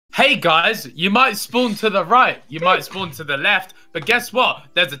hey guys, you might spawn to the right, you might spawn to the left, but guess what?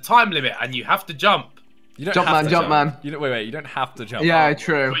 There's a time limit and you have to jump. You don't Jump have man, to jump man. You don't, wait, you don't have to jump. Yeah,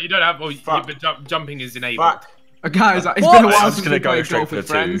 true. But you don't have. Well, but jumping is enabled. Fuck. Guys, it's What? been a while I'm since just we gonna go played straight golf for with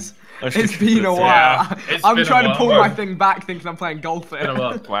the friends. two. It's been a while. Yeah, it's I'm been a trying to while. pull my thing back, thinking I'm playing golf here.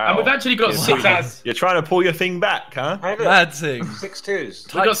 Wow. And we've actually got 6 out of... You're trying to pull your thing back, huh? Mad thing.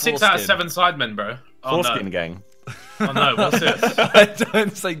 6-2s. We've got 6 out of 7 sidemen, bro. Oh no. Foreskin gang. Oh no, what's this? I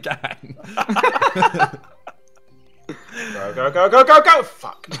don't say gang. Go!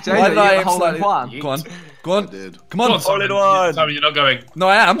 Fuck. JJ, Why you did I got a aim hole in slightly- one. Go on, go on, did. come on. Come on, All in Simon. one. Simon, you're not going. No,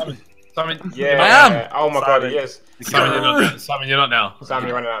 I am. Simon, Yeah. I am. Oh my god, he is. Simon, you're not. Simon, you're not now. Simon,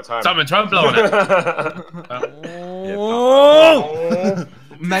 you're running out of time. Simon, try and blow on it. Oh!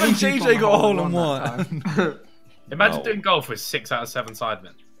 Many people JJ got a hole in that one. time. Imagine doing golf with 6 out of 7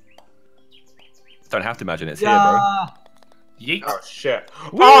 sidemen. Don't have to imagine it's here, bro. Yeet. Oh shit.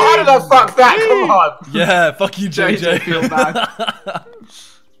 Oh, how did I fuck that? Come on. Yeah, fuck you, JJ, JJ. feel bad.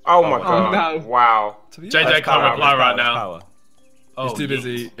 Oh my god. no. Wow. JJ can't reply right now. Power. Oh, He's too yeet.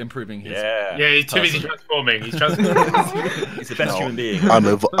 busy improving his. Yeah. Yeah, he's too busy transforming. He's transforming. He's the best human being. I'm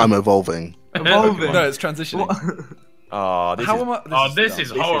evolving. Evolving. No, it's transitioning. Oh, this How is... am I? Oh, this is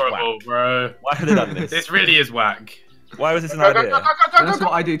This is horrible, bro. Why have they done this? This really is whack. Why was this an Go, go, idea? go, go, go, go, That's go.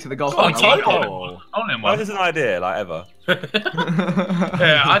 what I do to the golf Oh, ball. Tyler. Oh. Only Why one. was this an idea, like, ever?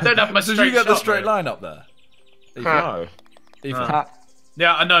 Yeah, I don't have my So straight did you get the shot, straight bro. line up there? No. Ethan.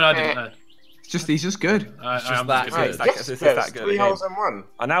 Yeah, I know, I didn't know. He's just good. I just am that just good. It's that, Yes, it's yes, that good 3 at the holes game. in 1.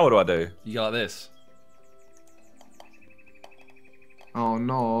 And now what do I do? You go like this. Oh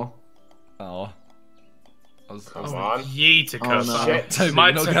no. Oh. Come on. Yeeticus. Oh, no. Shit. Toby, My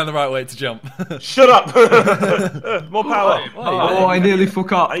you're not turn. going the right way to jump. Shut up. More power. Oh, I nearly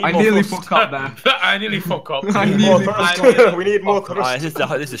fuck up. I need I more nearly thrust. fuck up there. I nearly fuck up. I More nearly thrust. We need more Alright, thrust.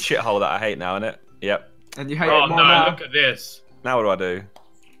 this is a shithole that I hate now, innit? Yep. And you hate Oh it more no, now. look at this. Now what do I do?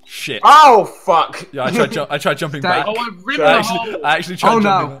 Shit. Oh fuck. Yeah, I tried jumping Stay. back. Oh, I ripped I the hole. I actually tried Oh,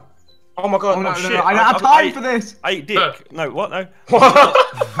 jumping no. back. Oh my god. Oh no, no, shit. no. I don't have time for this. I ate dick. Look. No, what? No.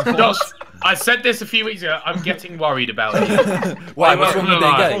 Josh, I said this a few weeks ago. I'm getting worried about it. Why? Wait, What's wrong with being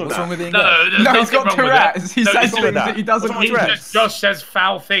lie. gay? What's wrong with being No, gay? there's No, he's nothing got wrong with it. Tourette's. He No, says it's things with that that. he doesn't What's wrong with He Tourette's? says- Josh says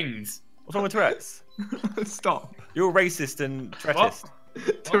foul things. What's wrong with Tourette's? Stop. You're a racist and Tourettist.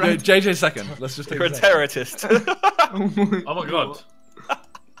 Okay, JJ second. Let's just take You're a a second. terrorist. Oh my god.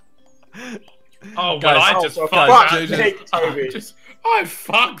 Oh, well, Guys, I just Oh, fucked fuck. JJ. Take Toby. I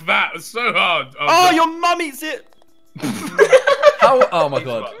fuck that so hard. Oh, your mum eats it. How? Oh my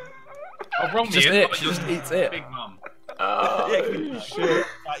god. Oh, wrong Just here. it. She just eats it. Big mum. Yeah, shit.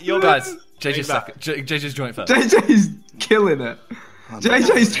 Guys, JJ's second. JJ's joint first. JJ's killing it.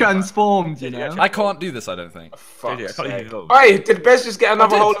 JJ's transformed, you know. I can't do this. I don't think. Fuck's JJ, I can't sake. even evolve. Hey, did Bez just get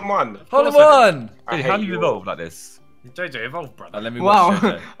another did. hole in 1? Hole in one. I JJ, how hate do you you evolve like this? JJ, evolve, brother. Let me watch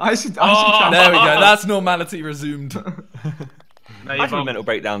Wow. JJ. I should Oh. try. There we go. That's normality resumed. No, I you have a evolve. mental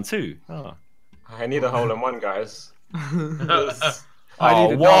breakdown too. Oh, I need a hole in 1, guys. I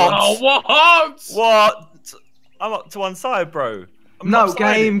need a what? Oh, what? What? I'm up to one side, bro. I'm No,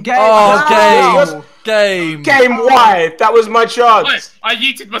 lopsided. game. Oh, No. game. Game wide. That was my chance. I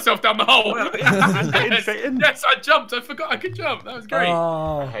yeeted myself down the hole. Straight in. Yes, I jumped. I forgot I could jump. That was great.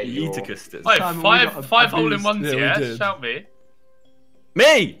 Oh. Hey, you all. Eutychus. Wait, time when we got five hole in abused. ones, Yeah, we yeah? did. Shout me.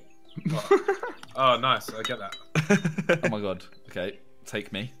 Me! Oh, nice. I get that. Oh my god. Okay,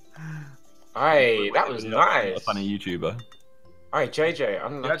 take me. Hey, that was A nice. funny YouTuber. Hey, JJ,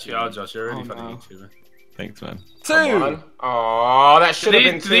 I'm You actually are, Josh. You're a really funny no. YouTuber. Thanks, man. Two. Oh, that should have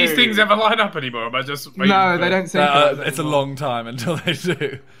been Do 2. these things ever line up anymore? Am I just waiting No, for- they don't seem to. It's a long time until they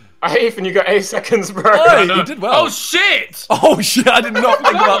do. Hey, Ethan, you got 8 seconds, bro. Hey, No. you did well. Oh, shit! Oh shit! I did not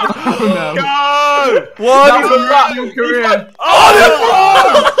think about that. Oh no. Go! What? That was a lot in your career.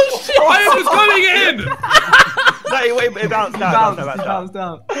 Oh shit! I was going in! No, wait, it bounced down. Bounced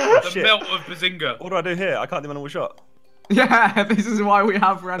down. The Shit. melt of Bazinga. What do I do here? I can't do my normal shot. Yeah, this is why we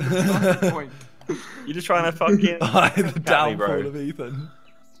have random starting point. You're just trying to fucking. The downfall bro. of Ethan.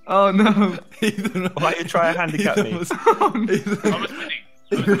 Oh no. Ethan. Why you try to handicap Ethan me? was- Oh, no. Ethan- I was winning.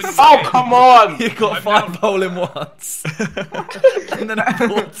 I was winning. Oh, come on! He got I'm 5 down. hole in ones. And then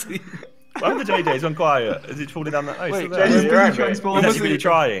 14. Why happened to JJ? He's gone quiet. Is he falling down that? Oh, he's Wait, still there. JJ, He's you're right, busy mate. transforming. He's actually really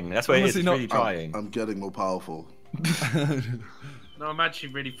trying. That's what it is. Obviously He's not- really trying. I'm getting more powerful. No, I'm actually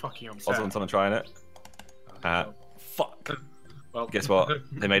really fucking I was upset. on someone trying it. Fuck. Well, Guess what?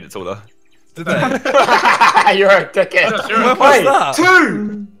 They made it taller. Did they? You're a dickhead. Josh, you're When a- was Wait, that?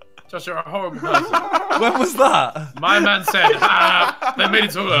 2! Josh, you're a horrible person. When was that? My man said, they made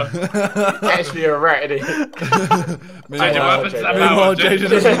it taller. Actually, you're right, isn't he? Meanwhile, Meanwhile, JJ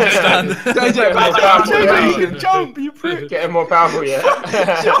doesn't understand. JJ, back up. JJ, jump, you prick. Getting more powerful, yeah.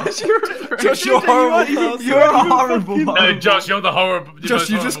 Josh, you're a prick. Josh, you're horrible. You're a horrible No, Josh, you're the horrible. Josh,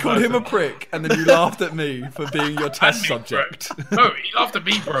 you just called him a prick, and then you laughed at me for being your test subject. No, he laughed at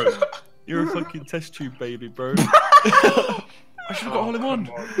me, bro. You're a fucking test tube baby, bro. I should have got a hole in one.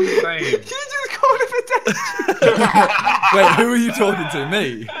 Same. You just called him a test. Wait, who are you talking to?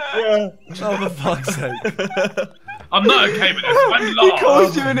 Me? Yeah. Oh, for fuck's sake. I'm not okay with this. I'm He lost.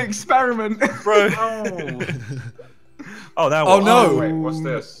 called you an experiment. Bro. Oh, now Oh what? no. Wait, what's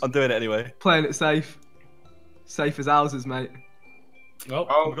this? I'm doing it anyway. Playing it safe. Safe as houses, mate. Oh,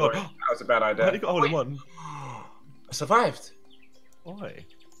 Oh, God. boy, that was a bad How idea. did you got a hole in one? I survived. Why?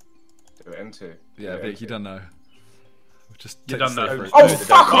 Do it into. Yeah, Vic, you don't know. Just You take don't the know. safe route. Oh,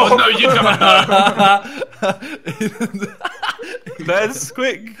 fuck Oh off! no, you don't know. Let's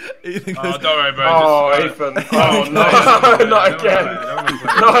quick. Ethan Oh, goes, don't worry, bro. Oh, Just, Ethan. Oh, no. Not again.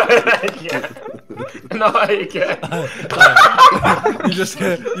 Not again. you just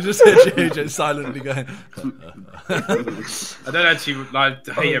hear JJ silently going. I don't actually like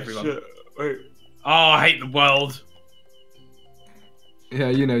hate everyone. Shit. Wait. Oh, I hate the world. Yeah,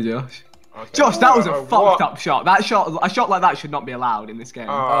 you know, Josh. Okay. Josh, that was a what? fucked up shot. A shot like that should not be allowed in this game.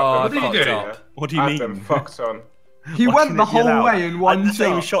 Oh, What did he fucked do? up. What do you I've been mean? fucked on. He Why went shouldn't the it be whole allowed? way in I one had the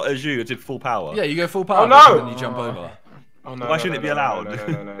same shot. shot as you. I did full power. Yeah, you go full power Oh, no! and then you jump over. Oh, no, Why shouldn't it be allowed?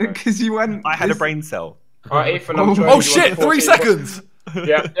 No. Because you went. I had a brain cell. Alright, Ethan, I'm joining Oh you shit! on 3 14. seconds.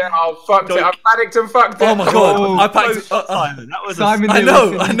 Yeah, oh, fucked it. I panicked and fucked it. Oh my god! Oh, I packed. Simon, that was Simon I nearly know.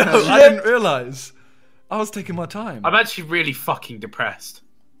 finished I that. didn't realise. I was taking my time. I'm actually really fucking depressed.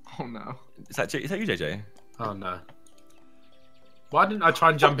 Oh no. Is that you, JJ? Oh no. Why didn't I try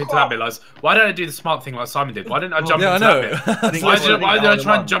and jump into that bit? Like, why didn't I do the smart thing like Simon did? Why didn't I jump Yeah, I into know. that bit? Why did I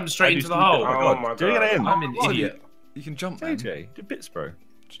try and jump straight into the hole? Oh my Do you get it in? I'm an idiot. You can jump, man. JJ, do bits, bro.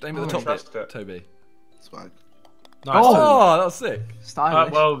 Just aim at the I top trust bit, it. Toby. Swag. Nice. Oh, that was sick.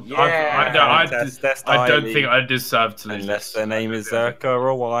 Stylish. Well, Yeah. That's I don't highly- think I deserve to lose. Unless their name is Zerka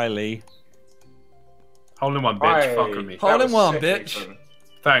or Wiley. Hole in one, bitch. Fuck with me. Hole That in was one, sick, bitch. Ethan.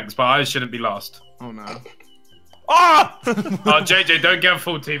 Thanks, but I shouldn't be last. Oh no. Ah! Oh, JJ, don't get a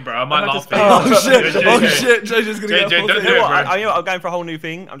full team, bro. I might laugh at you. Oh shit! JJ, Oh shit! JJ's gonna get JJ, full don't team. do it, bro. I'm going for a whole new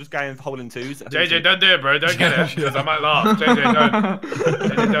thing. I'm just going for hole in twos. JJ, don't do it, bro. Don't get it, because I might laugh. JJ, don't.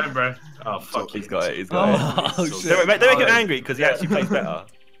 JJ, don't, bro. Oh, fuck. He's got it. He's got it. Oh Don't shit! make him angry because he actually plays better.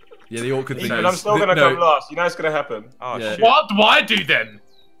 Yeah, the awkward thing Ethan, is. I'm still gonna no, come last. You know it's gonna happen. Oh Yeah. shit. What do I do then?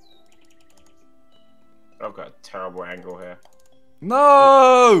 I've got a terrible angle here.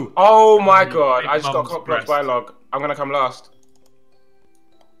 No! Oh my god, I just got Mum's cock blocked breast. by log. I'm gonna come last.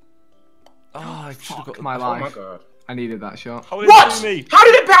 Oh, I should have Fuck got my Oh my life. god. I needed that shot. Hole in What? two me. How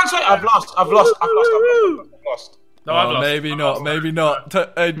did it bounce? I've lost. No, I've Oh, lost. maybe not. Maybe not.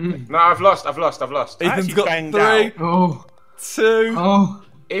 No, I've lost. Ethan's actually got banged 3, out. Oh. 2. Oh.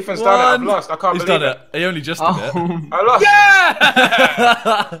 Ethan's done it. I've One. lost. I can't He's believe done it. it. He only just did it. Oh. I lost.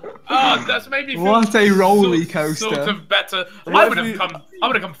 Oh, that's made me feel What a roller sort coaster. of better. Why I would have have you- come. I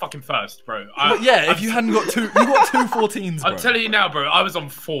would have come fucking first, bro. But yeah, if you hadn't got 2, you got 2 14s, bro. I'm telling you now, bro. I was on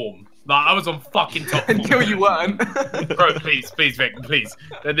form. Like I was on fucking top form. Until you weren't. Bro, please, Vic, please.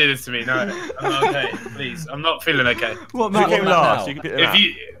 Don't do this to me. No, I'm not okay. Please, I'm not feeling okay. What You that came one last. now? You can pick them If out.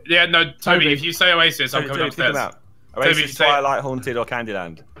 you, yeah, no, Toby, Toby. if you say Oasis, I'm coming Toby, pick them upstairs. out. Toby, Oasis, say- Twilight, Haunted, or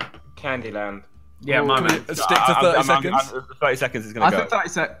Candyland. Candyland. Yeah, my man. Stick to 30 seconds. 30 seconds is I gonna think go. 30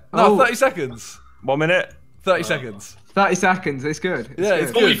 seconds. No, 30 seconds. 1 minute. 30 seconds. 30 seconds. It's good. It's Yeah,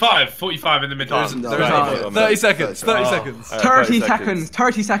 it's good. good. 45 in the middle. There's no, there's no, no- no, 30 seconds. 30 Oh. seconds. 30 seconds.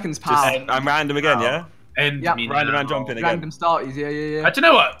 30 seconds, pal. I'm random again, yeah? End Yep. me Random now. and jumping again. Random starties. Yeah, yeah, yeah. Do you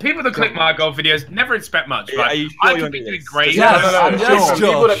know what? People that click my golf videos never expect much. Yeah, Like, are you sure I you could wanna be do doing this? great. Yes. No, Yes, Jason,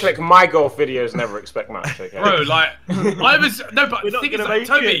 people that Josh. click my golf videos never expect much, okay? Bro, like, I was no, but We're the not thing is, gonna like,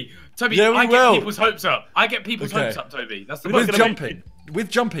 make Toby, Yeah, we I get will. people's hopes up. I get people's Okay. hopes up, Toby. That's the We're not With gonna jumping. With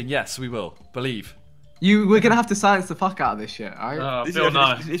jumping, yes, we will. Believe. We're gonna have to science the fuck out of this shit, alright? This Bill is-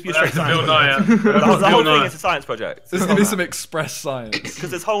 Nye. this is your That's straight Bill science. Nye. Yeah. The whole Bill thing Nye. is a science project. There's gonna be some express science.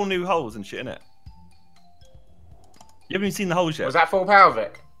 Because there's whole new holes and shit in it. You haven't even seen the holes yet. Was that full power,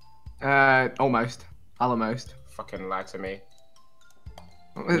 Vic? Almost. Almost. Fucking lie to me.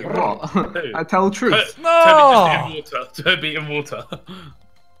 What? I tell the truth. No! Toby in water.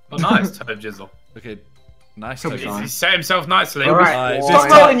 Oh, nice, Toby Jizzle. Okay, nice. Toby Toby. fine. He set himself nicely. Alright, This stop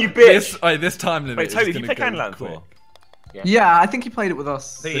time- rolling, you bitch! This time limit Wait, is Toby, gonna you play go Candyland quick. for? Yeah, I think he played it with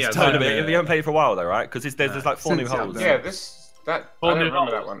us. I think he This has, time yeah. limit. You haven't played it for a while though, right? Because there's like 4 new Since the holes. update. Yeah, this I Four don't new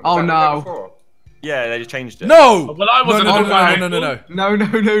remember that holes. one. Was Oh, that no. there before? Yeah, they just changed it. No! Well, I wasn't no, on the no, phone. no, no, no,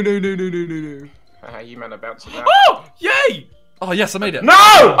 no. No. You men are bouncing now. Oh, yay! Oh, yes, I made it. No!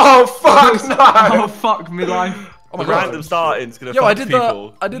 Oh, fuck, no! Oh, fuck me life. Oh my The god. random starting's gonna Yo, fuck I did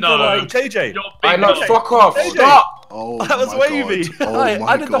people. I did No. the, like... JJ! You're I big know, mistake. fuck off. JJ. Stop! Oh, That was my wavy. God. Oh, I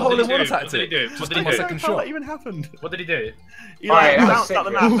my did the God. hole in one What tactic. did he do? What did he my do? second How shot. that even happened? What did he do? He like Alright, that's bounced out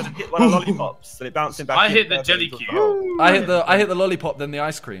the sick, map man. and hit one of the lollipops, and it bounced him back. I in hit the perfectly jelly into cube. hole. I hit the lollipop, then the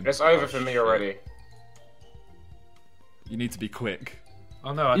ice cream. It's over for me already. You need to be quick.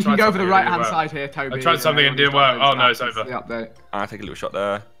 Oh no, I You tried can go for something the and it right hand didn't work. side here, Toby. I tried something and it didn't work. Oh, no, it's over. The update. I take a little shot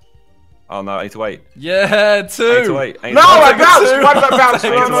there. Oh no, I need to wait. Yeah, I need to two! wait. I need No, to I wait. bounced! Why did I bounce? I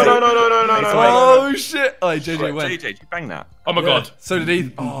No, need to no, wait. no, no, no, no, I need to no, wait. no. Oh shit! Oh, JJ went. JJ, did you bang that? Oh my god. So did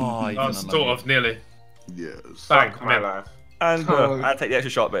he. Oh, he Oh, didn't sort unlucky. of, nearly. Yes. Bang, Fuck my man. life. And Oh. I take the extra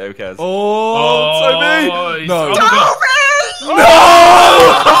shot, but who cares? Oh, Toby! he's- No. Oh my god.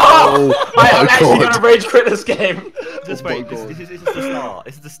 Oh, I'm my actually God. gonna rage quit this game. Just Oh my wait. This God. is the start.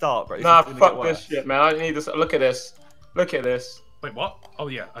 This is the start, bro. This Nah, is gonna fuck get this worse. shit, man. I need this. Look at this. Look at this. Wait, what? Oh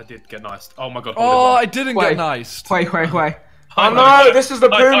yeah, I did get nice. Oh my god. Oh, I didn't Wait. get nice. Wait. Oh no, this is the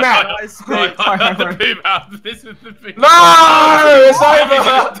poo map. The poo map. This is the poo. No, it's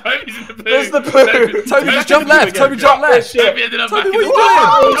over. Toby's in the poo. This is the poo. Toby just jumped left. Toby Drop jumped this left. shit. Toby ended up Toby, back what in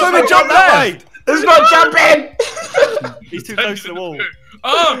are you the doing? Toby jumped left. This is not jumping. He's too close to the wall.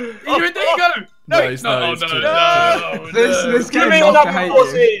 Oh, you're in there. You go. No, he's No, not. no, He's no, too- This Give game me a not to number hate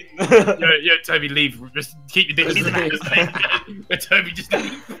you. 14. Yo, Toby, leave. Just keep your dick in the back. Toby, just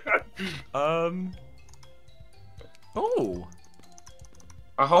leave. Oh.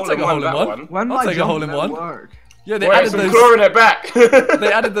 A hole take in a one, hole in that one. one. When I'll my take a hole jump in don't one. work. Yeah, they Wait, added some those. clawing it back.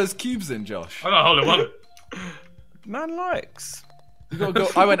 They added those cubes in, Josh. I got a hole in one. Man likes. You gotta go.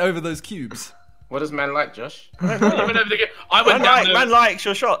 I went over those cubes. What does man like, Josh? I went over the. I went Man down likes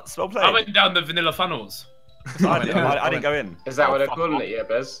your shots. Well played. I went down the vanilla funnels. I didn't go in. Is that what they're fuck calling off. it, yeah,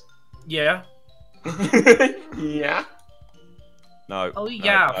 Bez? Yeah. Yeah. No. Oh no,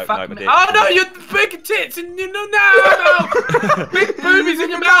 yeah. no, Fuck no, me. I Oh no, you're big tits and you know no. Big boobies in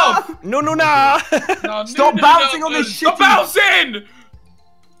your mouth. did. No, nah. No, Stop bouncing on this Stop shitty- bouncing.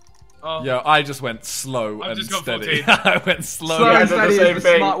 Oh. Yeah, I just went slow I've and just got steady. 14. I went slow. Slow Yeah, I and did the steady same is the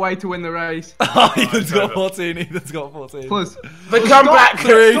thing. smart way to win the race. Oh, Ethan's it's got over. 14. Ethan's got 14. Plus, The comeback.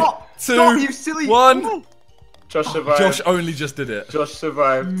 3, Stop! 2, Stop, you silly- 1. Josh survived. Josh only just did it. Josh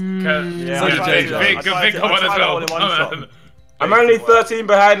survived. Yeah, So I did tried JJ. to- Big, I tried big to- come I on as tried well. all in one shot. I'm only 13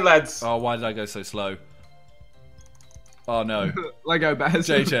 behind, lads. Oh, why did I go so slow? Oh no, Lego Bears.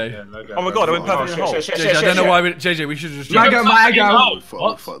 JJ. Oh my god, I went Oh, perfectly in the hole. shit. JJ, I don't know why. JJ, we should have just. Mago, Mago. Oh, fuck,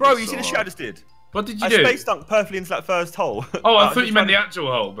 What? fuck Bro, this you see the so shit I hard. just did? What did you I do? space dunked perfectly into that first hole. Oh, I I'm thought you just meant the trying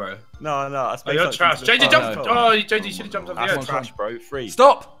actual hole, bro. to- No, I Oh, space you're dunked trash. into the- JJ jumped. no. Oh, JJ should have jumped off the That's edge. trash, bro. Free.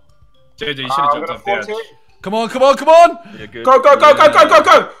 Stop! JJ, you should I'm have jumped gonna off the edge. 14. Come on, come on, come on! Yeah, good. Go, go, go, go, go, go,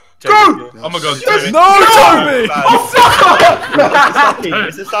 go! Go! Oh my god, Toby. No, Toby!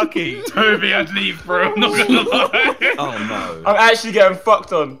 It's a sucky. Toby, I'd leave, bro. I'm not gonna lie. Oh no. I'm actually getting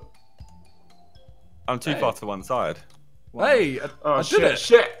fucked on. I'm too far to one side. Hey, Oh, I did shit, it.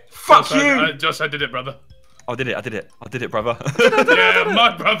 shit. Fuck Josh, you! Josh, I did it, brother. I did it, brother. Yeah,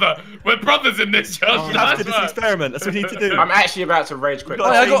 my brother. We're brothers in this, Josh. We have to do this experiment. That's what we need to do. I'm actually about to rage quit. Hey,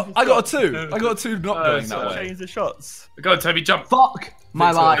 I got a 2. I got a 2 not going that way. Change the shots. Go on, Toby, jump. Fuck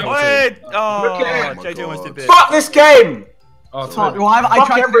my life. Wait! Oh, Look at him. JJ almost did bit. Fuck this game! Oh, Fuck, Toby. well, I Fuck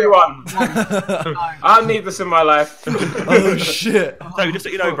tried everyone! to do it. I need this in my life. Oh shit! So just so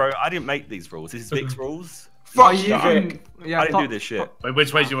you know, bro, I didn't make these rules. This is Vic's rules. Fuck Oh, you, Vic. Yeah, I didn't fuck- do this shit. Wait,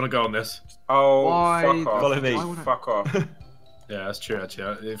 which way do you want to go on this? Oh, Why- fuck off. Follow me. Why would I- Fuck off. Yeah, that's true,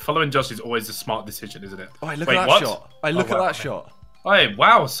 actually. Following Josh is always a smart decision, isn't it? Oh, look Wait, at that what? shot. Look Oh, at wow. that shot. Hey,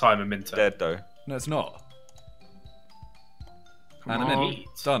 wow, Simon Minter. Dead though. No, it's not. Come And I'm on. in.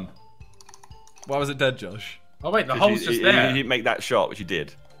 It's done. Why was it dead, Josh? Oh, wait, the 'Cause hole's you, just you there. didn't make that shot, which you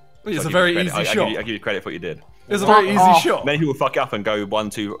did. It's So a I very give you credit. easy I shot. give you credit for what you did. It's a very easy off. shot. Many people fuck up and go one,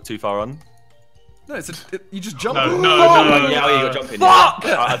 too far on. No, you just jump. No, Yeah, you got jumping. Fuck!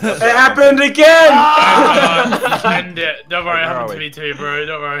 It happened again! End it. Don't worry, it Where happened are to we? me too, bro.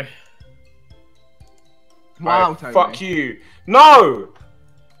 Don't worry. Wow, Right, Toby. fuck you. No!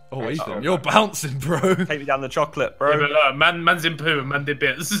 Oh, Ethan, you're bouncing, bro. Take me down the chocolate, Yeah, bro. but look, man's in poo and man did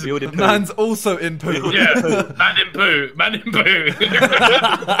bits. We all did poo. Man's also in poo. Yeah, man in poo, man in poo.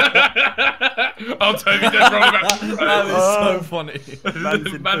 Oh, Toby did wrong about That is so funny.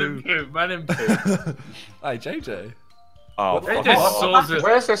 Man's in man in poo. poo, man in poo. Hey, JJ. Oh, They fuck just off. saws it.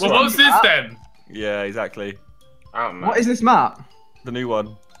 Where's this Well, one? what's this then? Yeah, exactly. I don't know. What is this map? The new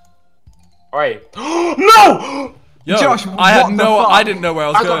one. Oi. No! Yo, Josh, I had what the no. fuck? I didn't know where I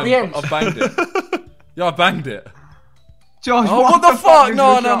was I got going. BM'd. I banged it. Yeah, I banged it. Josh, Oh, what the fuck fuck? is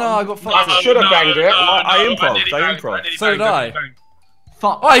No, your no, no. shot? I got fucked. I should have banged it. I improv'd, nearly I banged, improv'd. nearly So banged, did I. nearly banged.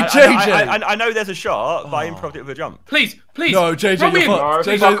 Fuck. Oi, JJ. I know there's a shot, but I improv'd it with a jump. Please, please. No, JJ, throw me you're in. fucked.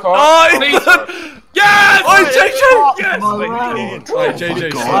 No, JJ. fuck off. Oh, Please. Yes! Oi, JJ. Yes! My Wait, man. get in. Oi, Oh my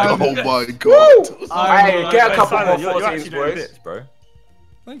JJ. god! Simon. Oh my god! Hey, get a couple Simon, more you're 14s, actually doing boys. bits, bro.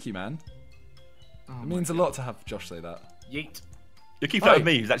 Thank you, man. Oh It means a lot to have Josh say that. Yeet. You keep that with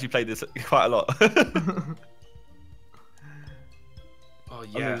me, who's actually played this quite a lot. Oh,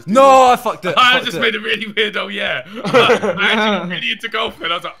 yeah. No, I fucked it. I fucked just it. made it really weird, oh yeah. I actually got really into golf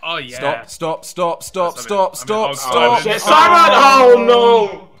and I was like, oh yeah. Stop. Shit, Simon! Oh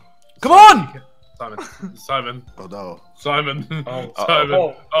no! Come on! Simon. Oh no! Simon. Oh. Simon.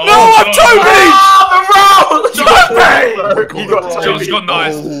 Oh. Oh, No, I'm Toby! You got Josh got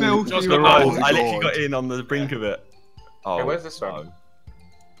nice. Oh, Josh Filthy got roll. nice. I literally got in on the brink of it. Oh, Hey, where's this one?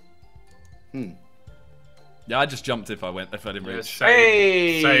 no. Yeah, I just jumped if I didn't Yeah, reach. same.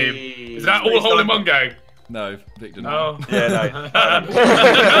 Hey! Same. Is that all hole in one game? No, Victor. No. Yeah,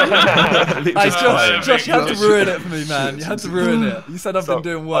 Hey, Josh, you had to ruin it for me, man. You had to ruin it. You said I've been Stop.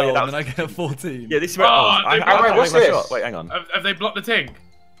 doing Oh, well, yeah, that and then I get a 14. Yeah, this is where Oh, I wait, can't what's make my this? shot. Wait, hang on. Have they blocked the thing?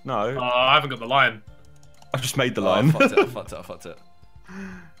 No, Oh, I haven't got the line. I've just made the Oh, I line. fucked it. I fucked it.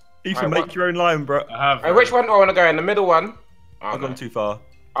 Ethan, Right, make what- your own line, bro. I have. Hey, which one do I want to go in? The middle one? Oh, I've no. gone too far.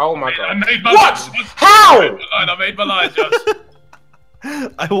 Oh my I god. made my What? line. How? I made my line, Josh.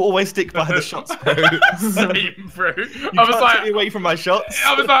 I will always stick by the shots, bro. Same, bro. You I was can't like, take me away from my shots.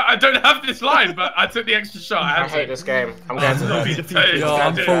 I was like, I don't have this line, but I took the extra shot. I hate this game. I'm going to bed. Toby, Yo,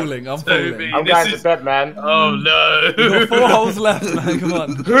 I'm Toby, falling. I'm Toby, falling. I'm this going to is- bed, man. Oh no. You've got 4 holes left, man. Come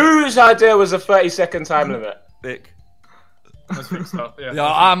on. Whose idea was a 30-second time limit? Vic. That's fixed up, yeah.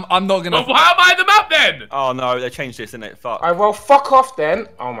 Yeah, I'm not gonna. Well, how am I the map then? Oh no, they changed this, didn't it? Fuck. Alright, well, fuck off then.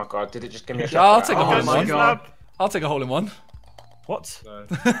 Oh my god, did it just give me a Yeah, shot? I'll take a Oh hole in my one. God. I'll take a hole in one. What? No.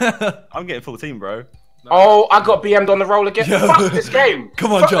 I'm getting 14, bro. Oh, I got BM'd on the roll again. Yo. Fuck this game.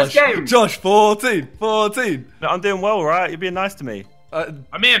 Come on, Fuck Josh. This game. Josh, 14. No, I'm doing well, right? You're being nice to me.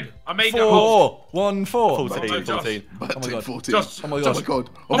 I'm in. I made that hole. 4. 1, 4. 14, Josh. 14. Back Oh my to God. 14. Josh, Oh my Oh gosh. my god!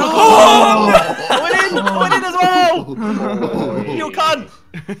 Oh Oh my my I went in as well! You cunt!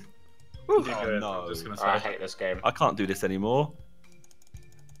 Oh, no. I'm just gonna I say. hate this game. I can't do this anymore.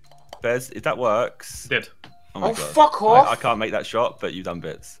 Bez, if that works. Did. Oh my Oh, god. fuck off. I can't make that shot, but you've done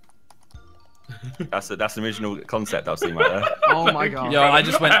bits. That's the original concept I've seen right there. Oh my god. Yo, I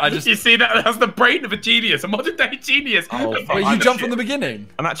just. You see that? That's the brain of a genius, a modern day genius. Oh, fuck. Wait, I'm you a jumped from shit. the beginning?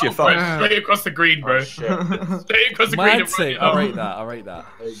 I'm actually a Bro, fuck. straight across the green, bro. Oh, shit. Straight across the green. Mad and sick. right I up. rate that. I rate that.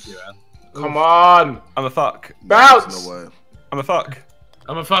 Thank you, man. Come on. I'm a fuck. Bounce. No way. I'm a fuck.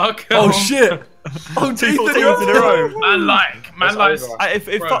 I'm a fuck. Oh shit! Oh, Two Ethan, 14s you're in a row. Man like. Man It's likes. over.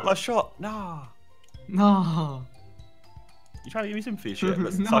 If Bro. fuck my shot. Nah. No. You trying to give me sympathy shit,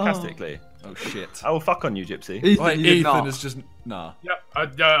 but No. sarcastically. Oh shit. I will fuck on you, Gypsy. Ethan, Right, you did Ethan not. is just nah. Yep. I'm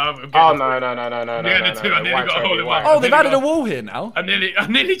getting Oh it. no. Yeah, the two, I nearly got a hole in one. Oh, they've There you added a go. wall here now. I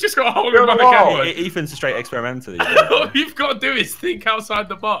nearly just got a hole You're in one the wall. again. Ethan's straight experimental. All you've got to do is think outside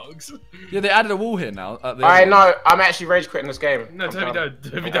the box. Yeah, they added a wall here now. I know. I'm actually rage quitting this game. No, I'm Toby, done. don't.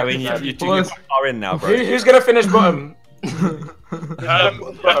 Toby, I don't. mean, you're Plus- quite far in now, bro. Who's gonna finish bottom? Well, Hey,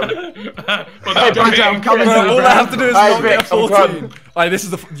 that'll be Roger, me. I'm coming Bro, to you, all bro. I have to do is Hey, not get Vic, I'm 14. Alright, this is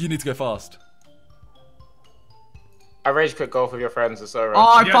the. You need to go fast. I rage quit golf with your friends. It's alright. Oh,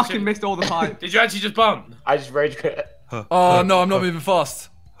 I Yeah, fucking shit. missed all the time. Did you actually just bunt? I just rage quit. Oh no, I'm not moving fast.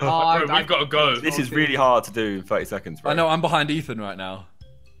 Oh, Bro, we've got to go. This is really hard to do in 30 seconds, bro. I know I'm behind Ethan right now.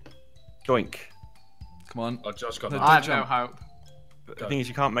 Joink. Come on. Oh, Josh got No, that. I have no jump. hope. But the thing is,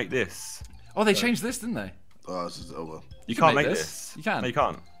 you can't make this. Oh, they changed this, didn't they? Oh, this is over. You can can't make make this. this. You can. No, you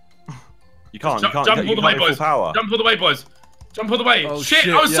can't. You can't. Jump, you can't. jump you all the can't way, go full boys. power. Jump all the way, boys. Jump all the way. Oh shit,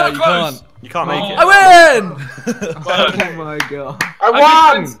 shit! I was yeah, so you close. can't. You can't make Oh. it. I win! Oh my god. I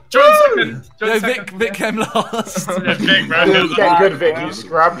won. Join second. Join No, second. Vic came last. Yeah, Vic, bro. Get good, Vic. You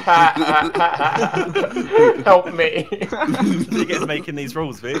scrub. Help me. You get making these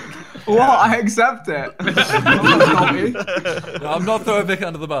rules, Vic. What? I accept it. I'm not sorry. No, I'm not throwing Vic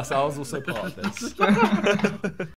under the bus. I was also part of this.